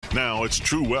Now it's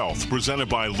True Wealth, presented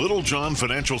by Little John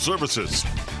Financial Services.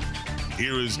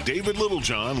 Here is David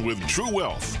Littlejohn with True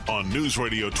Wealth on News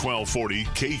Radio 1240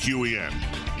 KQEN.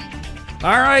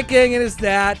 All right, gang, it is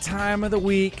that time of the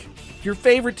week. Your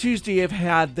favorite Tuesday you've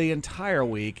had the entire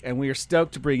week, and we are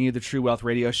stoked to bring you the True Wealth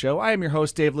Radio Show. I am your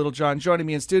host, Dave Littlejohn. Joining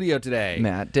me in studio today,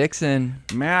 Matt Dixon.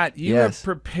 Matt, you have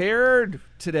prepared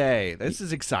today. This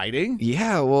is exciting.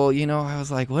 Yeah, well, I was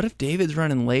like, what if David's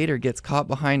running late or gets caught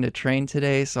behind a train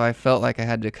today? So I felt like I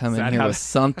had to come in here with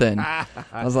something. I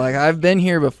was like, I've been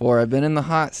here before. I've been in the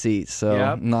hot seat, so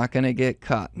I'm not going to get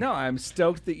caught. No, I'm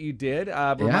stoked that you did.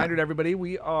 Reminder to everybody,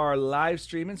 we are live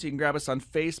streaming, so you can grab us on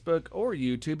Facebook or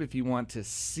YouTube if you want to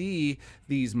see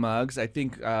these mugs. I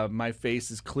think my face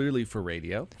is clearly for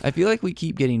radio. I feel like we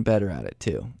keep getting better at it,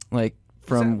 too. Like,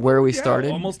 from where we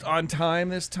started. Almost on time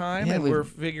this time, and we're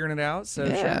figuring it out. So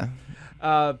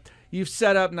yeah. You've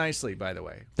set up nicely, by the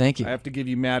way. Thank you. I have to give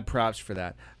you mad props for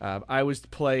that. I was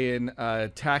playing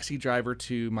taxi driver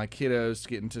to my kiddos,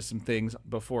 getting to some things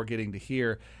before getting to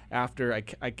here. After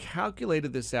I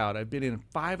calculated this out, I've been in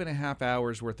 5.5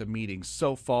 hours worth of meetings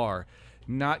so far,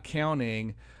 not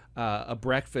counting a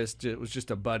breakfast. It was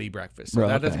just a buddy breakfast. So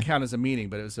that doesn't count as a meeting,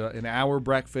 but it was an hour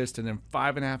breakfast and then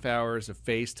 5.5 hours of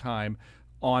FaceTime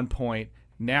on point.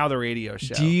 Now the radio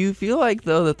show. Do you feel like,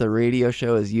 though, that the radio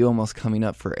show is you almost coming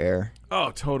up for air?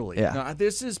 Oh, totally. Yeah. No,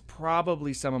 this is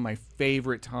probably some of my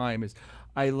favorite time.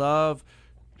 I love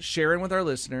sharing with our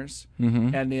listeners,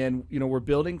 and then we're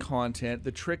building content.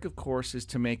 The trick, of course, is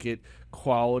to make it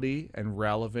quality and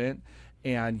relevant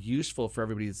and useful for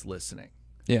everybody that's listening.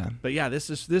 Yeah. But yeah, this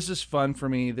is fun for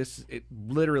me.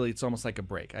 It's almost like a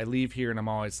break. I leave here and I'm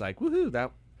always like, woohoo,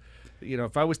 that.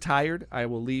 If I was tired, I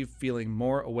will leave feeling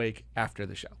more awake after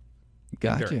the show.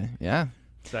 Gotcha. Yeah.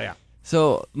 So, yeah.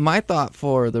 So my thought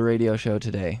for the radio show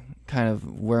today, kind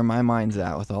of where my mind's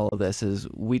at with all of this, is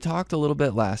we talked a little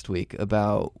bit last week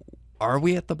about, are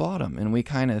we at the bottom? And we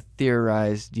kind of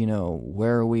theorized,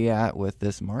 where are we at with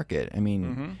this market? I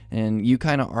mean, and you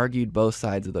kind of argued both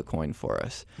sides of the coin for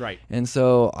us. Right. And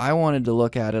so I wanted to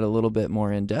look at it a little bit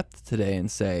more in depth today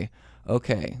and say,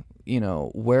 okay,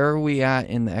 where are we at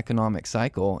in the economic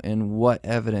cycle, and what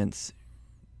evidence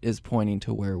is pointing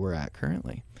to where we're at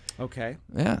currently? Okay.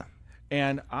 Yeah.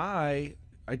 And I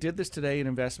did this today in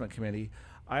investment committee.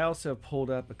 I also pulled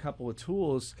up a couple of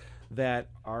tools that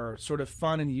are sort of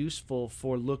fun and useful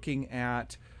for looking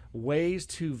at ways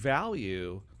to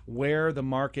value where the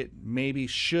market maybe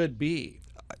should be.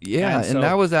 Yeah, and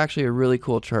that was actually a really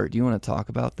cool chart. Do you want to talk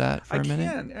about that for a minute?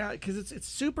 I can, because it's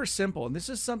super simple. And this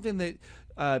is something that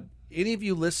any of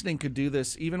you listening could do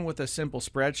this even with a simple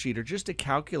spreadsheet or just a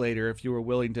calculator if you were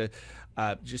willing to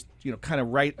just kind of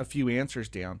write a few answers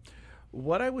down.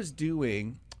 What I was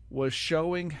doing was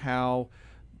showing how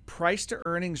price to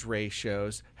earnings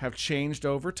ratios have changed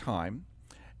over time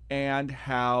and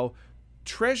how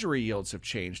treasury yields have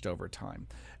changed over time.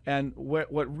 And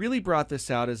what really brought this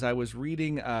out is I was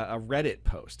reading a Reddit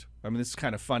post. I mean, this is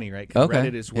kind of funny, right? 'Cause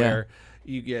Reddit is where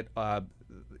you get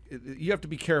you have to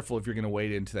be careful if you're going to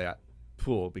wade into that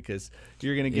pool, because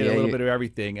you're going to get a little bit of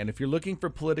everything. And if you're looking for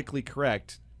politically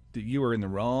correct, you are in the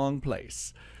wrong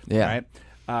place. Yeah.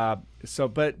 Right.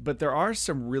 But there are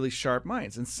some really sharp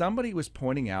minds, and somebody was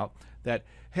pointing out that,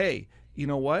 hey, you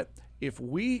know what? If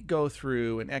we go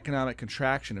through an economic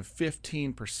contraction of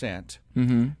 15%,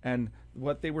 and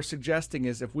what they were suggesting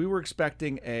is if we were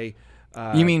expecting a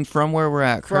you mean from where we're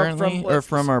at currently, or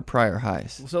from our prior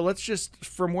highs? So let's just,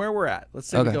 from where we're at, let's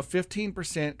say we go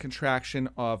 15% contraction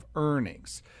of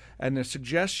earnings. And the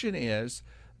suggestion is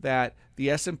that the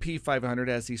S&P 500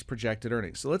 has these projected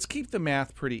earnings. So let's keep the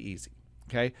math pretty easy,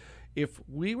 okay? If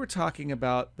we were talking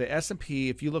about the S&P,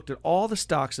 if you looked at all the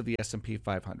stocks of the S&P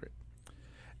 500,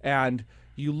 and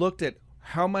you looked at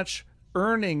how much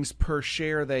earnings per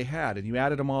share they had, and you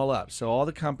added them all up. So all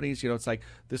the companies, it's like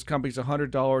this company's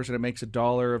 $100 and it makes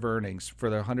 $1 of earnings for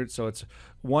the 100. So it's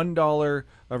 $1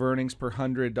 of earnings per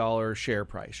 $100 share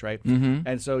price, right?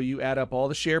 And so you add up all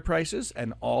the share prices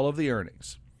and all of the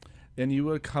earnings. Then you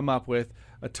would come up with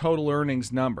a total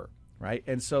earnings number, right?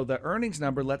 And so the earnings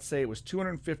number, let's say it was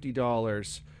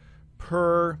 $250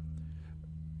 per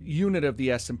unit of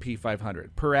the S&P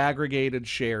 500 per aggregated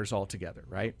shares altogether,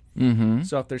 right?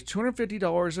 So if there's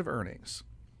 $250 of earnings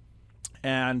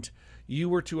and you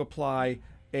were to apply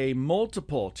a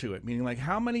multiple to it, meaning like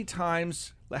how many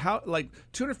times, like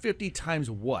 250 times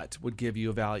what would give you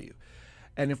a value?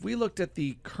 And if we looked at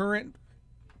the current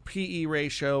PE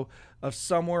ratio of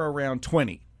somewhere around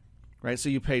 20, right? So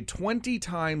you paid 20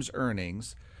 times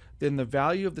earnings, then the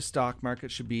value of the stock market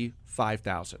should be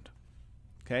 5,000.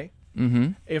 Okay?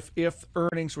 If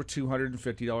earnings were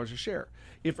 $250 a share.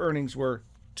 If earnings were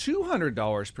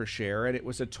 $200 per share and it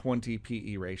was a 20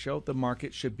 PE ratio, the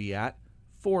market should be at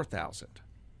 4,000.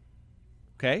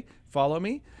 Okay, follow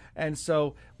me? And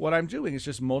so what I'm doing is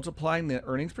just multiplying the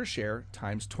earnings per share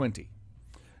times 20.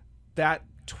 That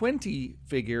 20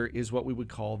 figure is what we would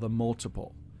call the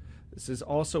multiple. This is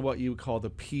also what you would call the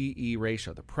PE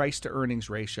ratio. The price to earnings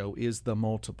ratio is the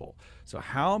multiple. So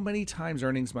how many times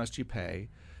earnings must you pay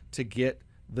to get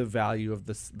the value of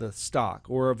the stock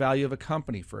or a value of a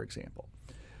company, for example?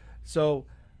 So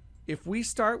if we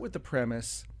start with the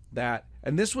premise that,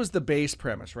 and this was the base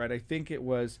premise, right? I think it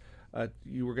was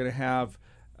you were going to have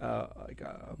like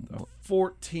a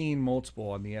 14 multiple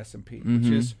on the S&P, which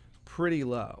is pretty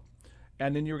low.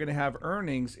 And then you're going to have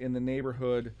earnings in the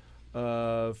neighborhood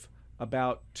of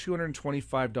about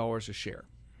 $225 a share.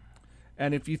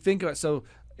 And if you think about, so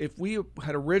if we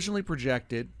had originally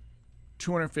projected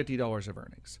 $250 of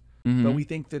earnings, but we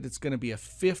think that it's going to be a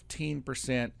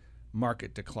 15%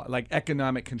 market decline, like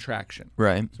economic contraction.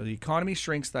 Right. So the economy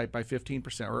shrinks by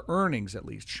 15%, or earnings at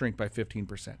least shrink by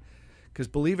 15%. Because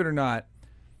believe it or not,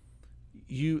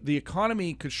 the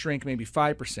economy could shrink maybe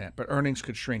 5%, but earnings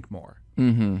could shrink more.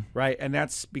 Right? And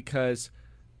that's because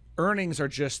earnings are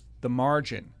just the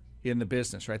margin in the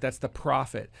business, right? That's the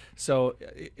profit. So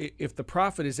if the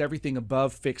profit is everything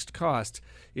above fixed cost,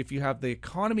 if you have the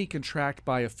economy contract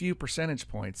by a few percentage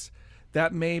points,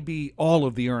 that may be all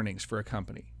of the earnings for a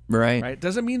company. Right. Right? It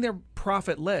doesn't mean they're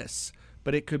profitless,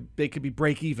 but they could be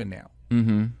break even now.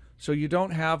 So you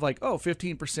don't have like,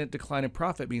 15% decline in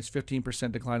profit means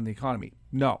 15% decline in the economy.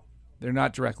 No, they're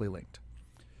not directly linked.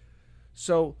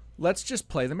 So let's just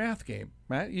play the math game.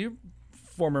 Matt, you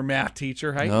former math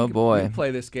teacher, right? Oh, boy. You can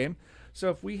play this game.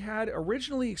 So if we had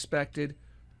originally expected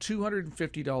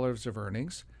 $250 of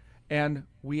earnings and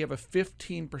we have a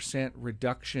 15%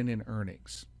 reduction in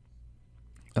earnings.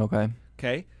 Okay.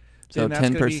 So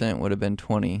 10% would have been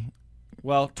 20.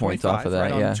 Well, 25 off of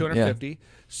that, right, yeah, on 250.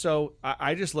 So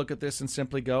I just look at this and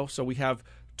simply go, so we have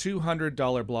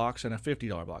 $200 blocks and a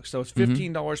 $50 block. So it's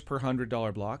 $15 per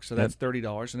 $100 block. So that's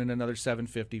 $30, and then another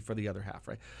 $7.50 for the other half,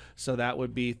 right? So that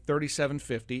would be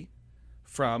 $37.50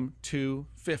 from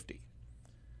 $250.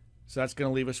 So that's going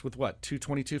to leave us with what?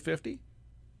 $222.50?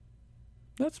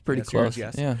 That's pretty close.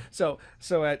 Yours, yes. Yeah. So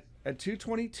at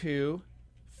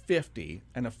 $222.50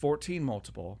 and a 14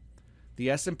 multiple, the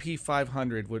S&P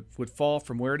 500 would fall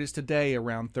from where it is today,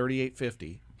 around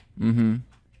 38.50,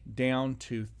 down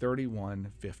to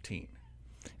 31.15.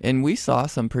 And we saw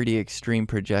some pretty extreme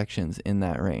projections in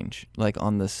that range, like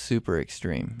on the super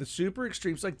extreme. The super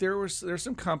extremes, like there's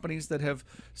some companies that have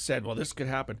said, well, this could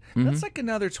happen. That's like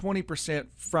another 20%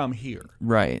 from here.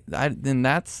 Right. What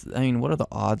are the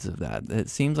odds of that? It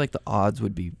seems like the odds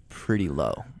would be pretty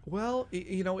low. Well,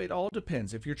 it all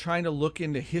depends. If you're trying to look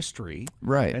into history,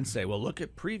 right, and say, well, look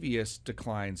at previous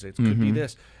declines, it could be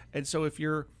this. And so if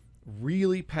you're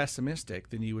really pessimistic,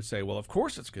 then you would say, well, of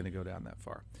course it's going to go down that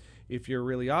far. If you're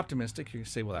really optimistic, you can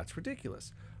say, well, that's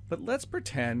ridiculous. But let's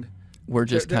pretend we're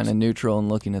just kind of neutral and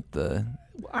looking at the.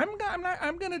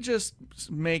 I'm going to just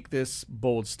make this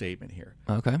bold statement here.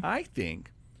 Okay. I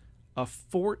think a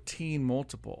 14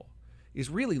 multiple is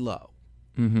really low.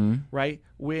 Right?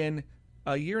 When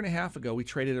a year and a half ago we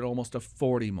traded at almost a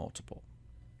 40 multiple.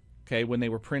 Okay, when they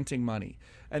were printing money.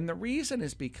 And the reason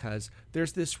is because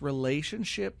there's this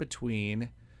relationship between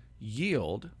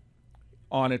yield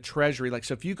on a treasury, like,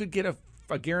 so if you could get a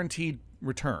guaranteed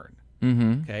return,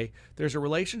 okay, there's a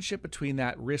relationship between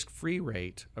that risk-free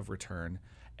rate of return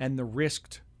and the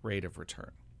risked rate of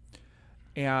return.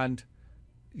 And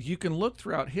you can look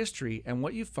throughout history, and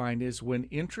what you find is when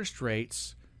interest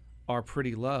rates are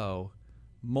pretty low,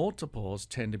 multiples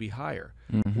tend to be higher.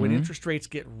 When interest rates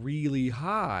get really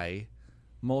high,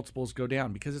 multiples go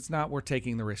down because it's not worth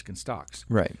taking the risk in stocks.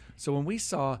 Right. So when we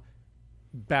saw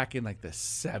back in like the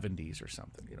 70s or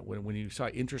something, when you saw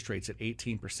interest rates at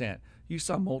 18%, you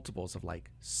saw multiples of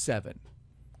like 7.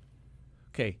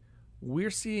 Okay, we're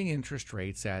seeing interest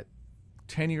rates at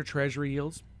 10-year treasury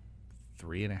yields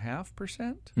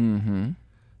 3.5%.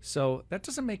 So that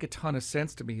doesn't make a ton of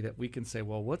sense to me that we can say,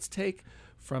 well, let's take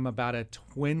from about a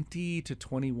 20 to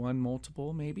 21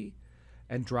 multiple maybe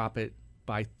and drop it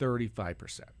by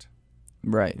 35%.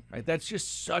 Right. That's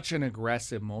just such an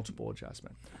aggressive multiple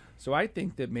adjustment. So I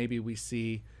think that maybe we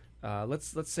see,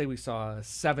 let's say we saw a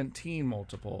 17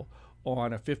 multiple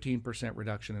on a 15%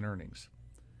 reduction in earnings.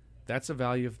 That's a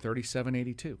value of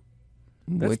 $37.82.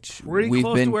 Which we've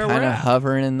been kind of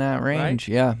hovering in that range,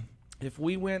 right? Yeah. If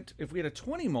we had a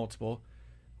 20 multiple,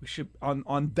 we should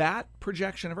on that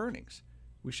projection of earnings,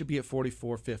 we should be at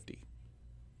 44.50.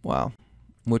 Wow.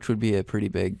 Which would be a pretty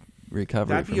big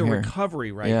recovery. That'd be from a here.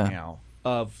 recovery right now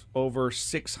of over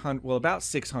 600, well, about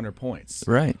 600 points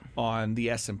right on the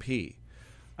S&P.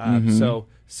 So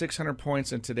 600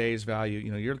 points in today's value,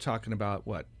 you're talking about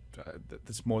what?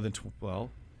 That's more than,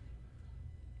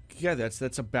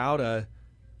 that's about a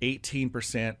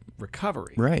 18%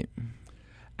 recovery. Right.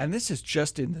 And this is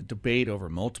just in the debate over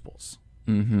multiples.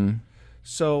 Mm-hmm.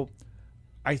 So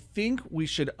I think we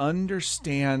should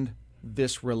understand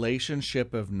this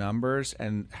relationship of numbers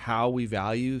and how we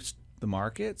value the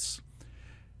markets,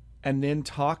 and then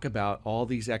talk about all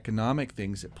these economic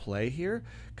things at play here.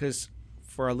 Because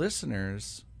for our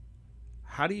listeners,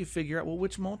 how do you figure out,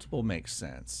 which multiple makes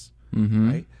sense,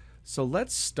 right? So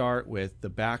let's start with the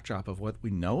backdrop of what we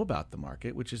know about the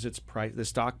market, which is its price. The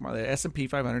stock market, the S&P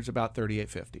 500 is about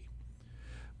 3850.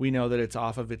 We know that it's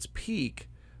off of its peak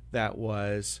that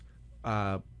was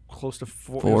close to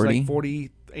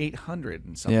 4,800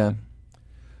 and something. Yeah.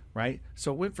 Right?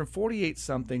 So it went from 48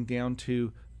 something down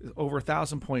to over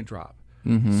 1,000-point drop.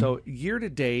 So year to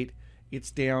date, it's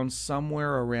down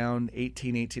somewhere around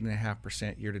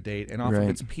 18.5% year to date, and off of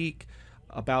its peak,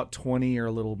 about 20 or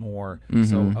a little more.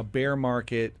 So a bear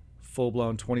market,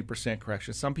 full-blown 20%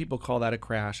 correction. Some people call that a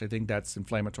crash. I think that's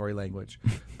inflammatory language,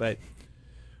 but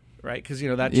right, because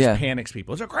that just panics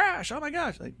people. It's a crash. Oh my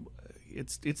gosh! Like,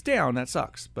 it's down. That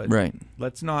sucks. But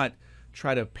let's not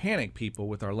try to panic people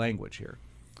with our language here.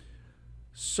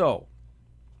 So,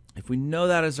 if we know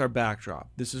that as our backdrop,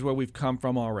 this is where we've come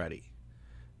from already.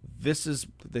 This is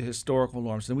the historical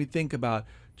norms. Then we think about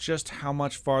just how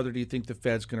much farther do you think the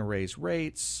Fed's going to raise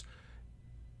rates,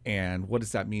 and what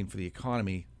does that mean for the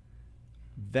economy?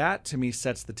 That, to me,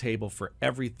 sets the table for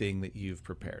everything that you've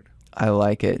prepared. I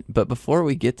like it. But before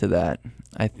we get to that,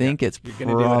 I think it's You're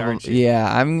gonna do it, aren't you?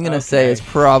 Yeah, I'm going to say it's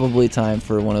probably time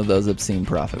for one of those obscene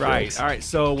profit breaks. All right.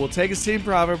 So we'll take a obscene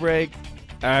profit break.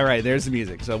 All right, there's the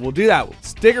music. So we'll do that.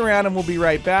 Stick around and we'll be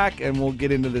right back, and we'll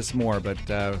get into this more. But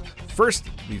first,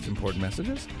 these important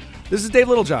messages. This is Dave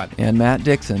Littlejohn. And Matt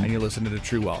Dixon. And you're listening to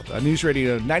True Wealth on News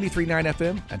Radio 93.9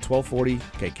 FM and 1240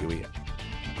 KQEN.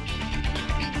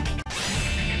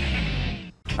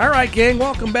 All right, gang,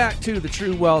 welcome back to the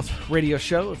True Wealth Radio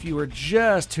Show. If you were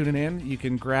just tuning in, you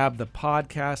can grab the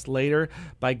podcast later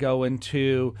by going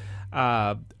to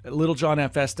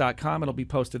littlejohnfs.com. It'll be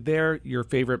posted there. Your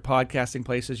favorite podcasting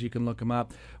places, you can look them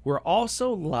up. We're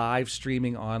also live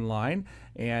streaming online,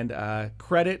 and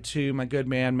credit to my good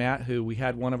man Matt, who we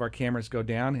had one of our cameras go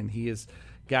down, and he has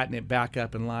gotten it back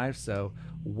up and live. So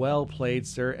well played,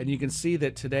 sir. And you can see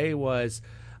that today was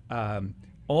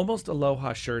almost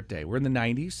Aloha Shirt Day. We're in the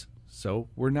 90s, so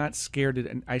we're not scared.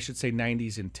 And I should say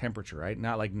 90s in temperature, right?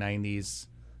 Not like 90s.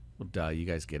 Well, duh, you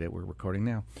guys get it. We're recording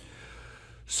now.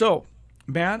 So,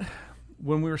 Matt,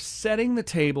 when we were setting the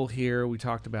table here, we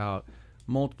talked about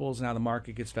multiples and how the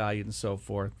market gets valued and so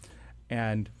forth.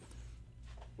 And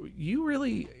you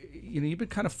really, you've been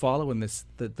kind of following this,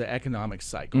 the economic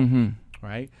cycle,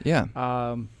 right? Yeah.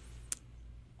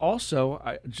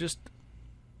 Also,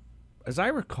 as I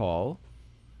recall,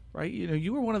 right,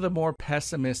 you were one of the more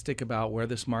pessimistic about where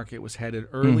this market was headed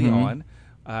early on.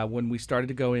 When we started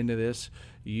to go into this,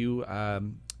 you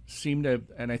seemed to,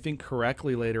 and I think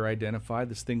correctly later identified,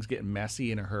 this thing's getting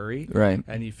messy in a hurry. Right.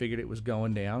 And you figured it was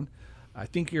going down. I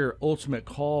think your ultimate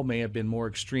call may have been more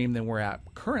extreme than we're at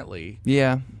currently.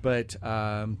 Yeah. But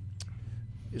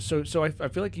so I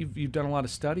feel like you've done a lot of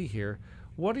study here.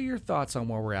 What are your thoughts on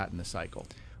where we're at in the cycle?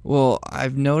 Well,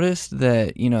 I've noticed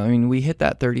that, we hit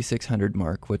that 3,600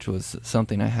 mark, which was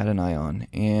something I had an eye on,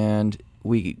 and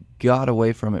we got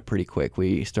away from it pretty quick.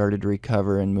 We started to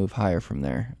recover and move higher from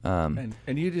there. And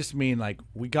you just mean like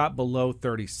we got below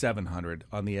 3,700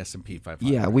 on the S&P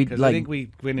 500. Yeah, I think we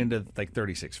went into like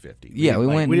 3,650. We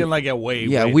didn't like get way.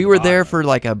 Yeah, way we were there bottom. for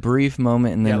like a brief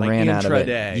moment and then like ran out of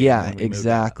it. Yeah,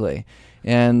 exactly.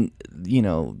 And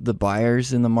the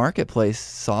buyers in the marketplace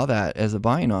saw that as a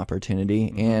buying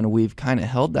opportunity, and we've kind of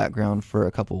held that ground for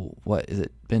a couple. What is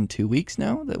it been 2 weeks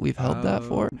now that we've held that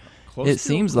for?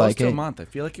 Seems like a month. I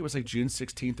feel like it was like June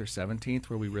 16th or 17th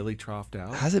where we really troughed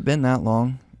out. Has it been that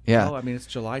long? Yeah. Well, I mean, it's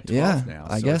July 12th now.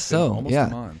 I guess so. Almost a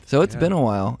month. So it's been a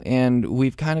while, and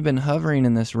we've kind of been hovering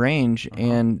in this range,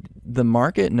 and the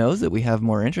market knows that we have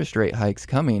more interest rate hikes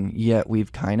coming, yet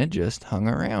we've kind of just hung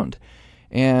around.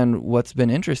 And what's been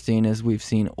interesting is we've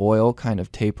seen oil kind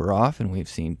of taper off, and we've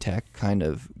seen tech kind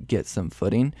of get some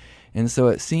footing. And so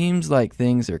it seems like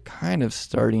things are kind of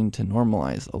starting to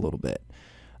normalize a little bit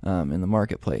in the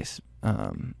marketplace.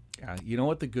 You know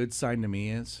what the good sign to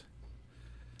me is?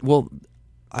 Well,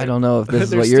 I don't know if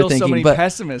this is what you're thinking. There's still so many but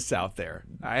pessimists out there.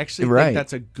 I actually think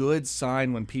that's a good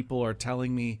sign when people are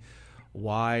telling me,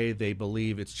 why they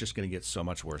believe it's just going to get so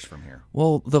much worse from here.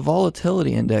 Well, the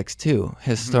volatility index, too,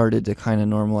 has started to kind of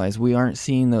normalize. We aren't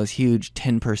seeing those huge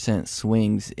 10%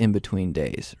 swings in between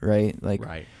days, right?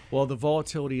 Right. Well, the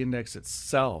volatility index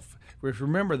itself,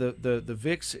 remember the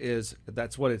VIX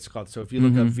that's what it's called. So if you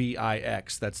look up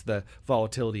VIX, that's the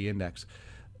volatility index.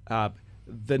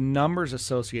 The numbers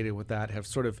associated with that have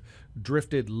sort of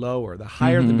drifted lower. The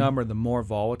higher the number, the more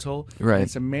volatile. Right. And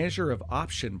it's a measure of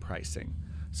option pricing.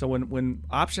 So when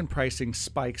option pricing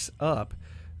spikes up,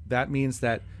 that means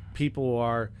that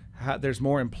people there's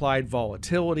more implied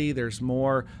volatility. There's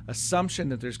more assumption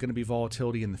that there's going to be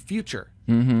volatility in the future.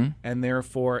 And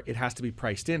therefore, it has to be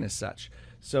priced in as such.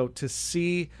 So to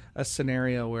see a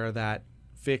scenario where that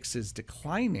VIX is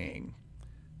declining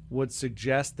would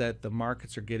suggest that the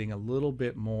markets are getting a little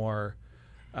bit more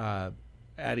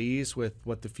at ease with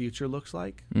what the future looks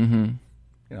like. And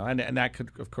that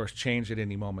could, of course, change at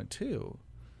any moment too.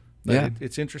 But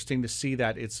it's interesting to see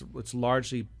that it's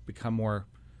largely become more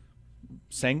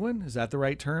sanguine. Is that the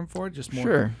right term for it? Just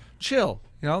more chill.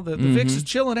 The VIX is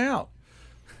chilling out.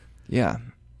 Yeah.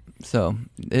 So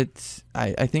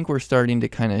I think we're starting to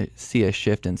kind of see a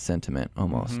shift in sentiment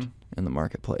almost in the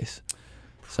marketplace.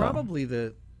 Probably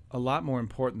a lot more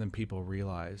important than people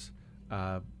realize.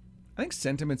 I think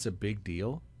sentiment's a big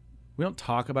deal. We don't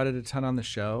talk about it a ton on the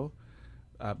show,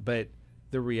 but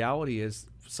the reality is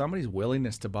somebody's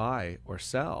willingness to buy or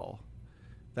sell,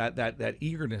 that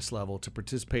eagerness level to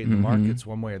participate in the markets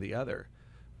one way or the other,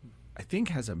 I think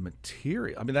has a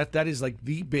material. I mean, that is like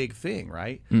the big thing,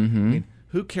 right? I mean,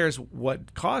 who cares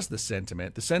what caused the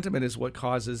sentiment? The sentiment is what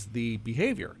causes the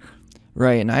behavior.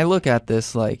 Right, and I look at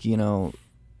this like,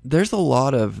 there's a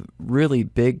lot of really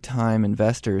big time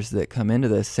investors that come into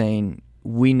this saying,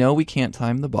 we know we can't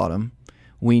time the bottom.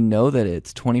 We know that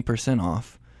it's 20%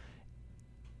 off.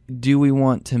 Do we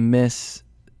want to miss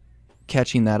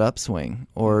catching that upswing,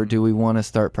 or do we want to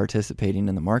start participating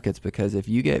in the markets? Because if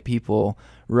you get people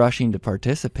rushing to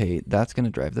participate, that's going to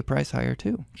drive the price higher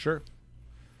too. Sure.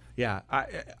 Yeah.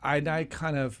 I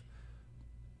kind of,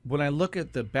 when I look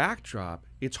at the backdrop,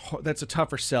 that's a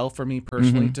tougher sell for me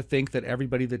personally, to think that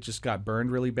everybody that just got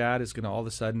burned really bad is going to all of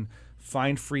a sudden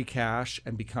find free cash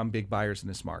and become big buyers in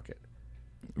this market.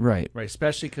 Right.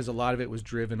 Especially because a lot of it was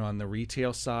driven on the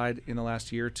retail side in the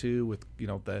last year or two with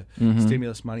the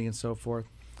stimulus money and so forth.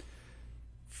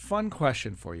 Fun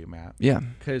question for you, Matt. Yeah.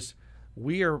 Because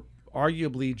we are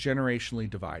arguably generationally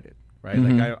divided, right?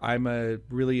 Like I'm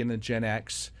really in the Gen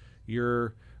X.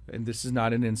 And this is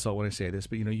not an insult when I say this,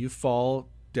 but you fall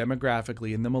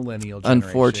demographically in the millennial generation.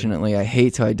 Unfortunately, I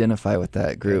hate to identify with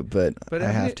that group, but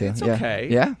I have to. It's okay.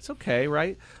 Yeah. It's okay,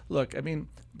 right? Look, I mean,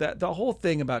 the whole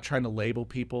thing about trying to label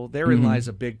people, therein lies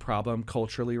a big problem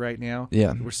culturally right now.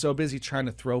 Yeah. We're so busy trying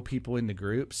to throw people into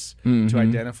groups to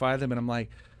identify them, and I'm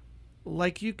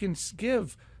like you can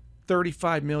give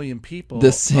 35 million people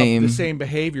the same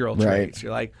behavioral traits. Right.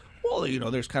 You're like,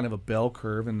 well, there's kind of a bell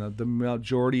curve, and the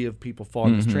majority of people fall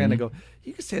in this trend. I go,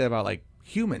 you can say that about like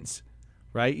humans,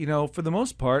 right? For the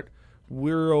most part,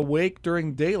 we're awake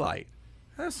during daylight.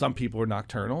 Some people are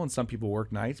nocturnal and some people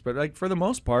work nights, but like for the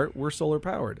most part, we're solar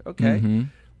powered. Okay.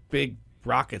 Big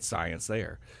rocket science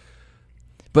there.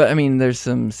 But I mean, there's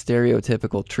some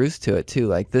stereotypical truths to it too.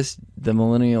 Like the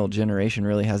millennial generation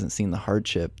really hasn't seen the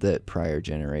hardship that prior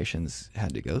generations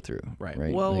had to go through.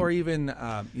 Right. Well, or even,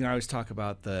 I always talk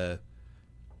about the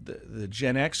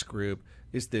Gen X group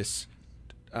is this,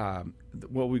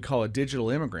 what we call a digital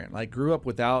immigrant, like grew up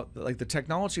without, like the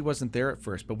technology wasn't there at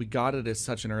first, but we got it at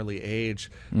such an early age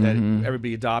that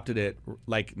everybody adopted it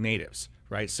like natives,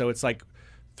 right? So it's like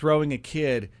throwing a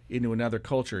kid into another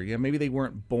culture. Maybe they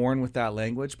weren't born with that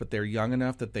language, but they're young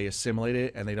enough that they assimilate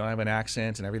it and they don't have an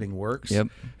accent and everything works. Yep.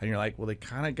 And you're like, well, they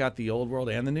kind of got the old world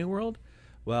and the new world.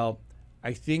 Well,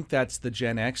 I think that's the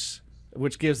Gen X,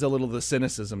 which gives a little of the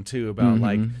cynicism too about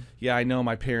like, yeah, I know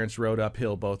my parents rode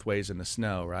uphill both ways in the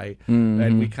snow, right?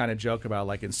 And we kind of joke about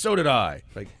like, and so did I,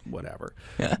 like whatever.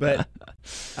 But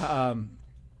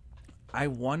I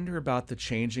wonder about the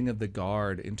changing of the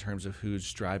guard in terms of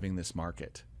who's driving this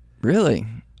market. Really?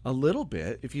 A little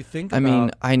bit. If you think about... I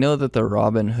mean, I know that the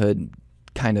Robin Hood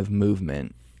kind of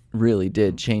movement really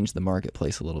did change the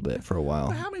marketplace a little bit for a while.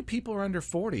 But how many people are under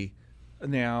 40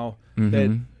 now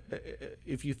that...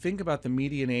 If you think about the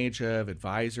median age of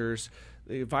advisors,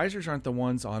 the advisors aren't the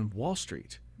ones on Wall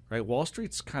Street, right? Wall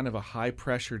Street's kind of a high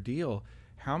pressure deal.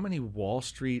 How many Wall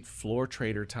Street floor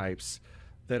trader types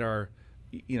that are,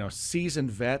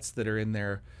 seasoned vets that are in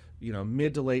their,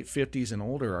 mid to late 50s and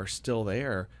older are still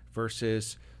there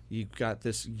versus you've got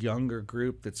this younger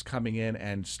group that's coming in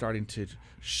and starting to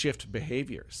shift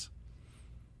behaviors?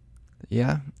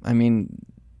 Yeah, I mean,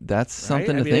 that's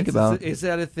something to think about. Is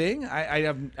that a thing?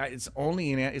 It's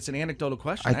an anecdotal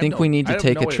question. I think we need to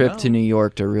take a trip to New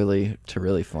York to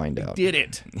really find out. Did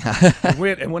it?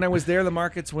 And when I was there, the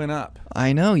markets went up.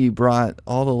 I know, you brought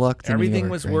all the luck to Everything New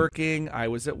York, was right? working. I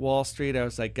was at Wall Street. I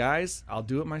was like, guys, I'll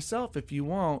do it myself if you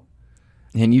won't.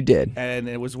 And you did. And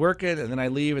it was working. And then I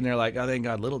leave, and they're like, oh, thank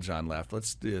God Little John left.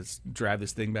 Let's drive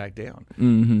this thing back down.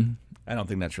 Mm-hmm. I don't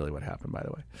think that's really what happened, by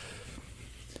the way.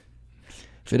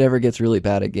 If it ever gets really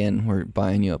bad again, we're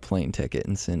buying you a plane ticket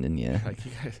and sending you.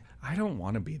 I don't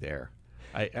want to be there.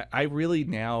 I really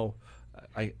now.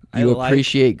 You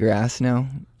appreciate grass now?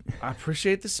 I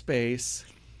appreciate the space.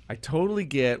 I totally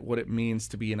get what it means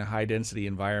to be in a high density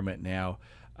environment now.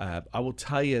 I will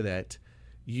tell you that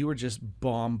you are just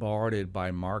bombarded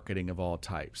by marketing of all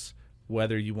types,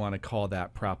 whether you want to call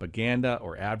that propaganda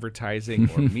or advertising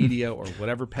or media or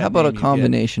whatever. How about a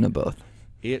combination of both?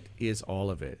 It is all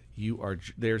of it.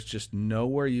 There's just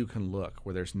nowhere you can look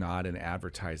where there's not an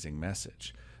advertising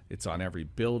message. It's on every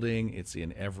building. It's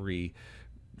in every,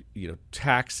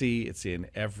 taxi. It's in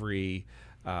every,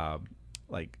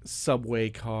 subway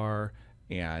car,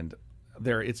 and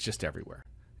it's just everywhere.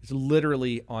 It's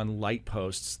literally on light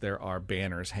posts. There are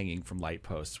banners hanging from light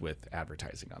posts with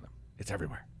advertising on them. It's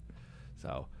everywhere.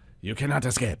 So you cannot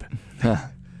escape.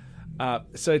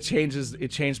 So it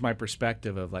changed my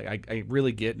perspective of I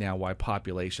really get now why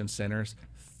population centers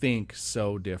think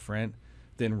so different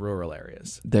than rural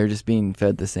areas. They're just being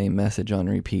fed the same message on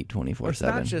repeat 24/7. It's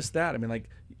not just that. I mean,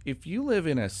 if you live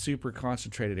in a super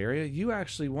concentrated area, you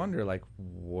actually wonder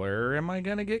where am I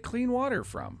going to get clean water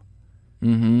from?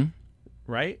 Mm-hmm.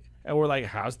 Right? And we're like,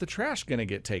 how's the trash going to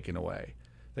get taken away?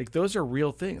 Those are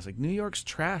real things. New York's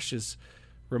trash is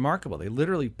remarkable. They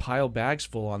literally pile bags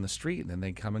full on the street, and then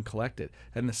they come and collect it.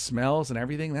 And the smells and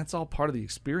everything, that's all part of the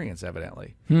experience,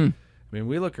 evidently. I mean,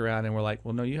 we look around and we're like,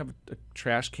 well, no, you have a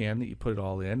trash can that you put it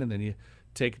all in, and then you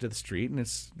take it to the street, and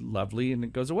it's lovely, and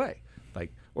it goes away.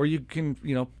 Or you can,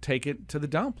 take it to the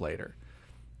dump later.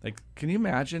 Can you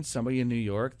imagine somebody in New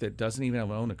York that doesn't even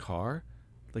own a car?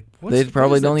 They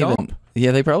probably don't even.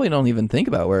 Yeah, they probably don't even think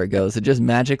about where it goes. It just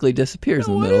magically disappears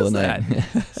in the middle of the night.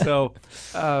 So,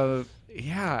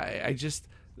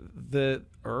 the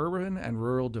urban and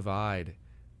rural divide,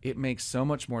 it makes so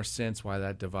much more sense why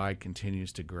that divide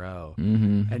continues to grow.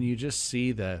 Mm-hmm. And you just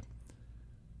see the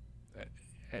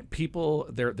people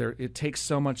it takes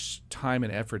so much time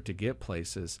and effort to get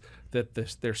places that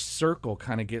their circle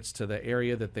kind of gets to the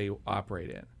area that they operate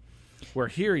in. Where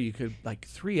here you could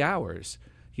 3 hours,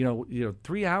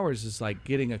 3 hours is like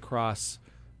getting across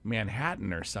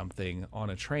Manhattan or something on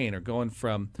a train, or going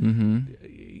from,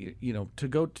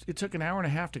 it took an hour and a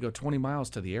half to go 20 miles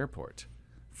to the airport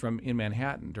in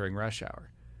Manhattan during rush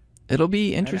hour. It'll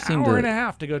be interesting. An hour and a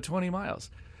half to go 20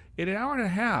 miles. In an hour and a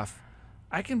half,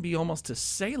 I can be almost to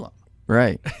Salem.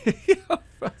 Right.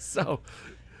 So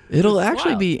it'll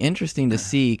actually be interesting to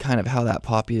see kind of how that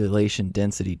population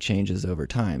density changes over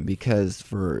time, because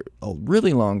for a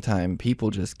really long time,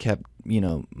 people just kept,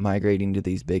 migrating to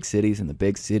these big cities, and the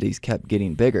big cities kept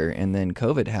getting bigger. And then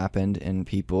COVID happened, and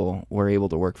people were able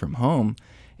to work from home,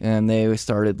 and they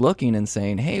started looking and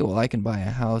saying, hey, well, I can buy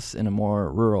a house in a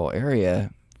more rural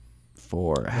area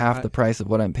for half the price of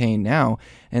what I'm paying now.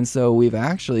 And so we've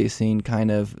actually seen kind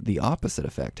of the opposite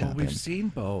effect happen. We've seen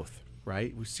both.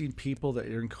 Right? We've seen people that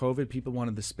during COVID, people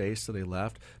wanted the space, so they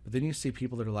left. But then you see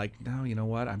people that are like, no, you know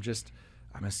what? I'm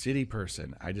a city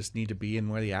person. I just need to be in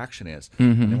where the action is.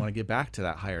 Mm-hmm. And they want to get back to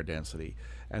that higher density.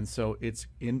 And so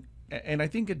and I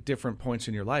think at different points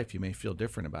in your life, you may feel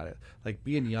different about it.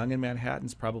 Being young in Manhattan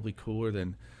is probably cooler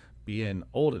than being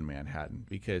old in Manhattan,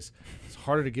 because it's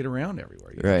harder to get around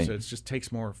everywhere. Right. So it just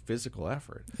takes more physical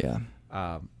effort. Yeah.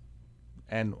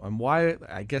 And why,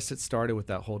 I guess it started with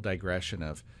that whole digression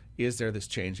of, is there this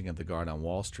changing of the guard on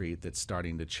Wall Street that's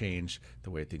starting to change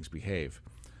the way things behave?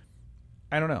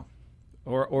 I don't know.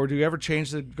 Or do you ever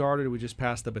change the guard, or do we just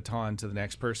pass the baton to the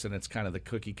next person? It's kind of the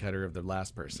cookie cutter of the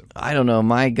last person. I don't know.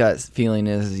 My gut feeling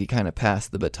is you kind of pass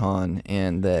the baton,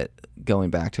 and that, going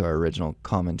back to our original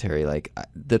commentary,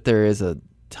 that there is a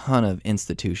ton of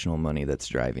institutional money that's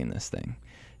driving this thing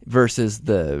versus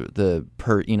the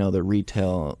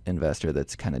retail investor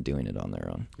that's kind of doing it on their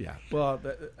own. Yeah. Well,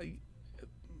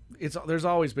 there's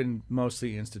always been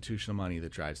mostly institutional money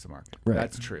that drives the market. Right.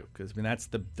 That's true, because that's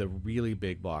the really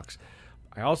big blocks.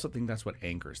 I also think that's what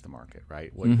anchors the market,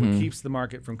 right? What keeps the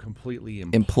market from completely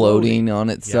imploding on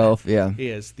itself, yeah,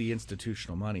 is the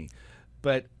institutional money.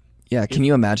 But Yeah, can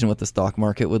you imagine what the stock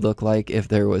market would look like if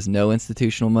there was no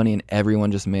institutional money and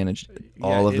everyone just managed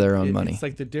all of their own money? It's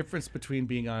like the difference between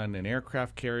being on an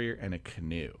aircraft carrier and a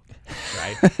canoe,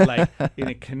 right? Like in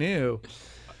a canoe,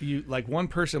 one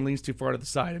person leans too far to the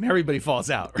side and everybody falls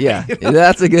out. Right? Yeah,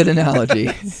 that's a good analogy.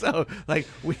 So like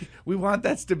we want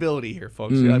that stability here,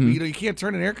 folks. Mm-hmm. You can't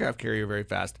turn an aircraft carrier very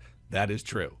fast. That is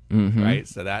true, right?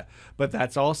 So but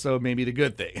that's also maybe the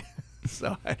good thing.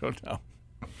 So I don't know.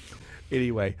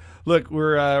 Anyway, look,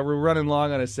 we're running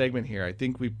long on a segment here. I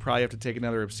think we probably have to take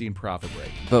another obscene profit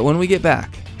break. But when we get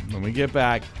back, I'm going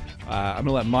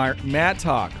to let Matt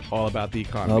talk all about the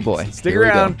economy. Oh, boy. So stick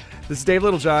around. This is Dave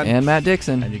Littlejohn. And Matt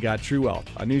Dixon. And you got True Wealth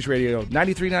on News Radio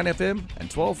 93.9 FM and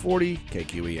 1240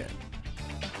 KQEN.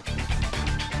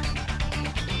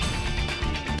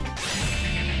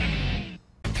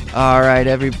 All right,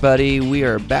 everybody. We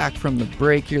are back from the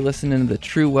break. You're listening to the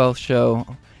True Wealth Show.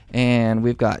 And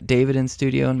we've got David in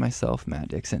studio and myself, Matt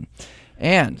Dixon.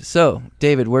 And so,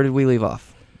 David, where did we leave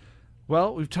off?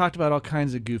 Well, we've talked about all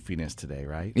kinds of goofiness today,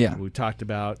 right? Yeah. We've talked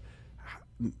about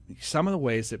some of the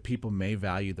ways that people may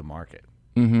value the market,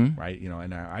 right?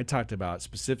 And I talked about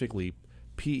specifically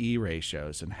PE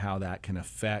ratios and how that can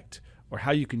affect, or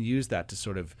how you can use that to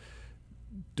sort of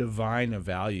divine a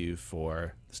value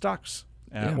for stocks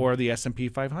or the S&P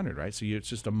 500, right? So it's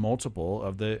just a multiple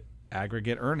of the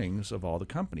aggregate earnings of all the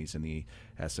companies in the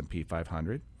S&P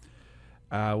 500.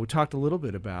 We talked a little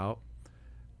bit about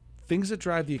things that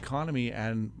drive the economy,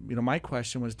 and my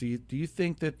question was, do you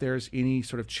think that there's any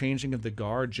sort of changing of the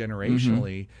guard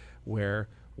generationally where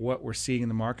what we're seeing in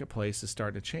the marketplace is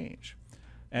starting to change?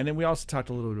 And then we also talked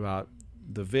a little bit about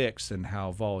the VIX and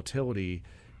how volatility,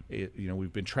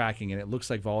 we've been tracking, and it looks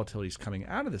like volatility is coming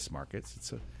out of this market.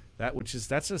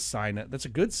 That's a sign. That's a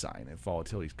good sign if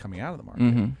volatility is coming out of the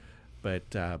market.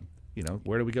 But,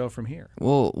 where do we go from here?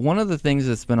 Well, one of the things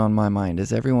that's been on my mind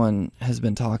is everyone has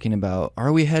been talking about,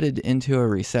 are we headed into a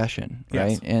recession,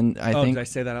 right? Yes. And I think... did I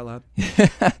say that out loud?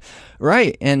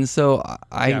 Right. And so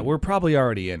we're probably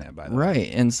already in it, by the way.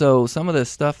 Right. And so some of the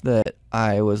stuff that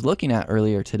I was looking at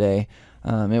earlier today,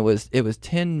 it was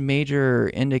 10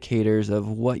 major indicators of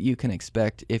what you can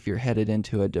expect if you're headed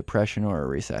into a depression or a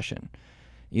recession,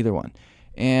 either one.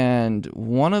 And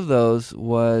one of those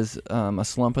was a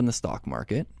slump in the stock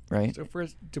market, right? So for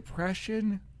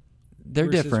depression, they're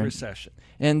versus different. Recession.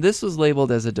 And this was labeled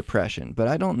as a depression, but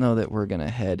I don't know that we're going to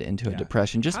head into a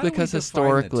depression just because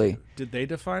historically. Did they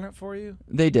define it for you?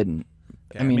 They didn't.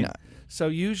 Yeah, I mean, so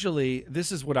usually,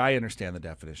 this is what I understand the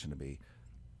definition to be.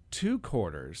 2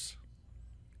 quarters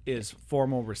is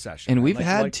formal recession. And we've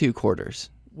had 2 quarters.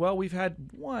 Well, we've had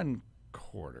 1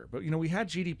 quarter, but we had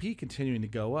GDP continuing to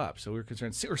go up, so we're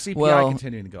concerned, or CPI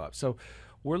continuing to go up. So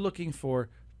we're looking for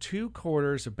 2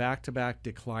 quarters of back-to-back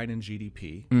decline in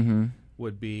GDP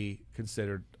would be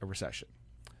considered a recession,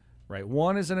 right?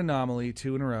 1 is an anomaly,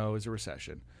 2 in a row is a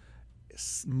recession.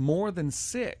 More than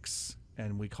 6,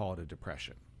 and we call it a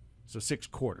depression. So 6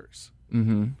 quarters,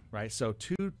 right? So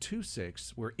 2,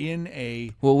 6, we're in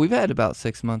a... Well, we've had about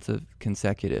 6 months of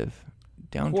consecutive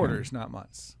downturn. Quarters, not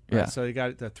months. Right? Yeah. So you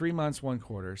got the 3 months, 1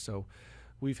 quarter. So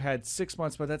we've had 6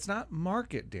 months, but that's not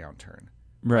market downturn.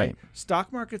 Right.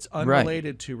 Stock market's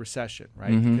unrelated to recession,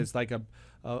 right? Because like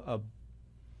a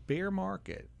bear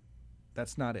market,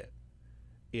 that's not it.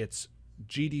 It's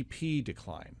GDP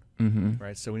decline,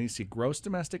 right? So we need to see gross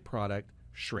domestic product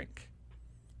shrink.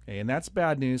 Okay, and that's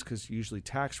bad news because usually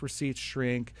tax receipts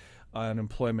shrink,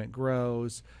 unemployment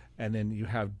grows, and then you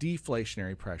have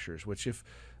deflationary pressures, which if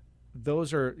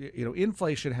those are,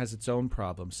 inflation has its own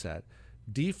problem set.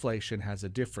 Deflation has a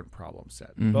different problem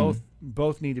set.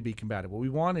 Both need to be combated. What we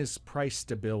want is price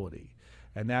stability,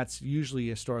 and that's usually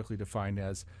historically defined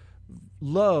as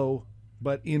low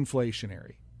but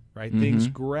inflationary, right? Things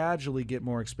gradually get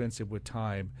more expensive with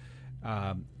time,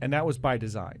 and that was by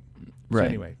design. So right.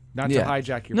 Anyway, not to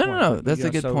hijack your point. No, that's a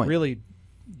good point. Really,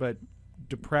 but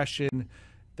depression,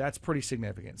 that's pretty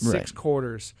significant. Right. 6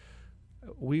 quarters.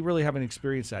 We really haven't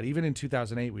experienced that. Even in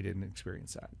 2008, we didn't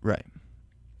experience that. Right.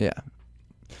 Yeah.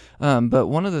 But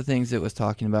one of the things it was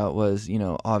talking about was,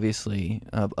 obviously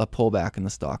a pullback in the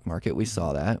stock market. We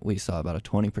saw that. We saw about a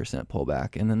 20%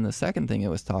 pullback. And then the second thing it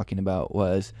was talking about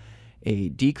was a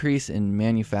decrease in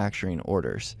manufacturing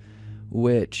orders,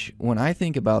 which when I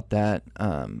think about that,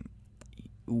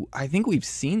 I think we've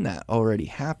seen that already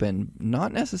happen,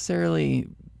 not necessarily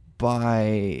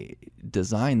by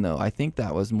design, though. I think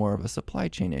that was more of a supply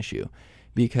chain issue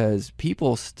because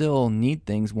people still need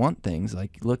things, want things.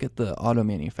 Like, look at the auto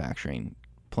manufacturing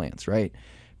plants, right?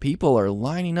 People are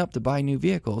lining up to buy new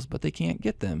vehicles, but they can't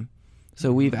get them.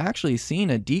 So we've actually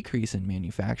seen a decrease in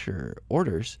manufacturer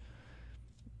orders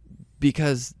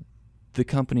because the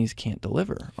companies can't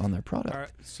deliver on their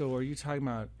product. So are you talking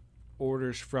about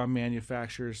orders from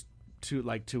manufacturers to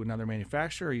another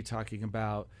manufacturer? Or are you talking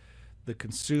about the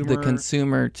consumer? The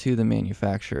consumer to the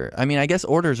manufacturer. I mean, I guess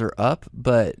orders are up,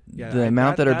 but the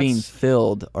amount that are being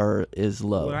filled is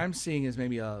low. What I'm seeing is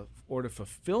maybe order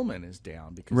fulfillment is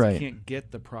down because right. they can't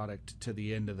get the product to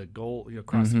the end of the goal,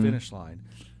 across the finish line.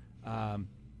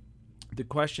 The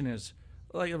question is,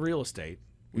 like real estate.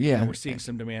 We're seeing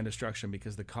some demand destruction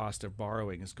because the cost of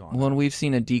borrowing has gone up. And we've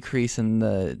seen a decrease in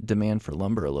the demand for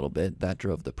lumber a little bit. That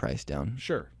drove the price down.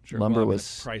 Sure. Lumber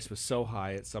the price was so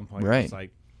high at some point. Right. It was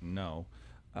like, no.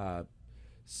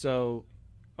 So,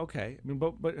 okay. I mean,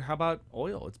 but how about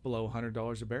oil? It's below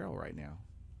 $100 a barrel right now.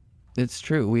 It's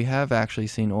true. We have actually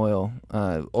seen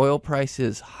oil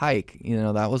prices hike.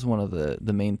 That was one of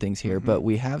the main things here. But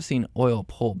we have seen oil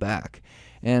pull back.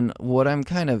 And what I'm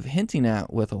kind of hinting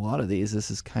at with a lot of these, this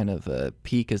is kind of a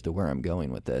peek as to where I'm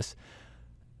going with this.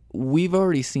 We've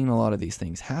already seen a lot of these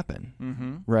things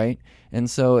happen, right? And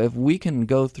so if we can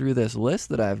go through this list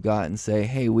that I've got and say,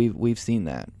 hey, we've seen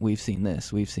that, we've seen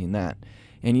this, we've seen that,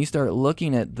 and you start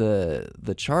looking at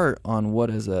the chart on what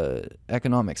does a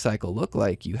economic cycle look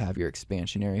like, you have your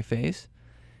expansionary phase,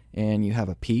 and you have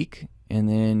a peak, and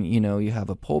then you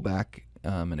have a pullback.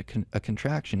 And a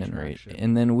contraction in rate,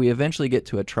 and then we eventually get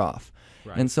to a trough.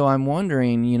 Right. And so I'm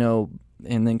wondering,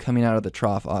 and then coming out of the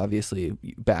trough, obviously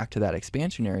back to that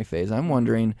expansionary phase, I'm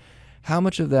wondering how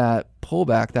much of that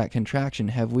pullback, that contraction,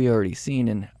 have we already seen,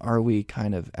 and are we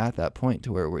kind of at that point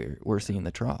to where we're seeing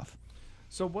the trough?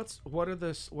 So what are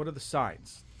the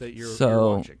signs that you're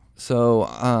watching? So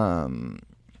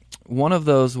one of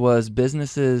those was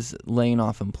businesses laying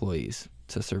off employees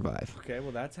to survive. Okay,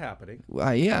 well, that's happening.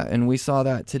 Yeah, and we saw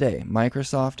that today.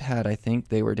 Microsoft had, I think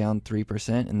they were down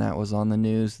 3%, and that was on the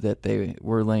news that they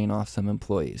were laying off some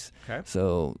employees. Okay.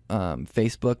 So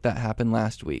Facebook, that happened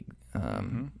last week.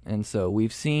 And so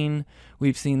we've seen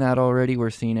that already. We're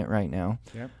seeing it right now.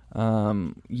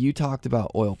 Yep. You talked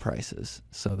about oil prices,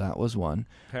 so that was one.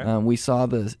 Okay. We saw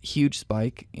the huge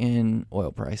spike in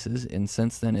oil prices, and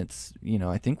since then it's,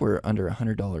 I think we're under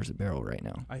 $100 a barrel right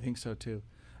now. I think so too.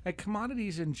 And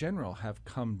commodities in general have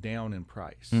come down in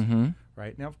price,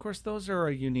 right? Now, of course, those are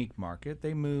a unique market.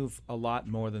 They move a lot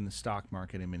more than the stock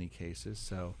market in many cases.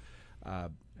 So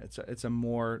it's a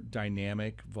more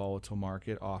dynamic, volatile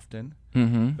market often.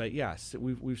 But yes,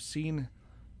 we've seen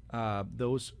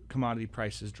those commodity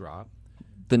prices drop.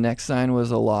 The next sign was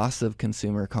a loss of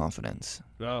consumer confidence.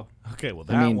 Oh, okay. Well,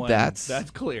 that's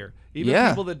clear. Even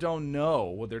people that don't know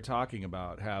what they're talking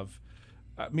about have...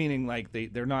 meaning like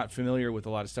they're not familiar with a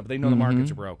lot of stuff, but they know the markets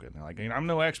are broken. They're like, I'm